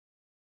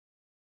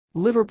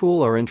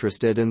Liverpool are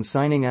interested in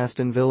signing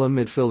Aston Villa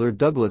midfielder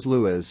Douglas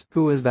Luiz,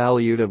 who is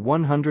valued at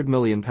 £100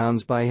 million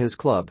by his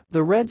club.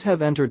 The Reds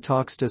have entered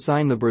talks to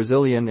sign the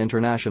Brazilian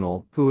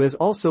international, who is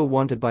also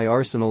wanted by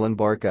Arsenal and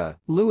Barca.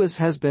 Luiz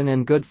has been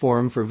in good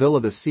form for Villa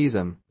this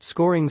season,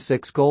 scoring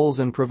 6 goals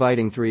and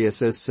providing 3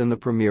 assists in the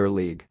Premier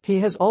League.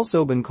 He has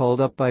also been called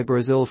up by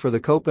Brazil for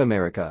the Copa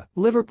America.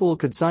 Liverpool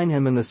could sign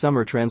him in the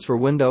summer transfer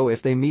window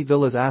if they meet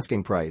Villa's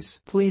asking price.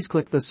 Please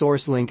click the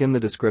source link in the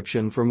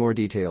description for more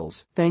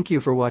details. Thank you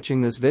for watching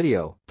this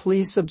video.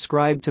 Please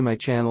subscribe to my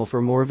channel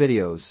for more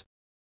videos.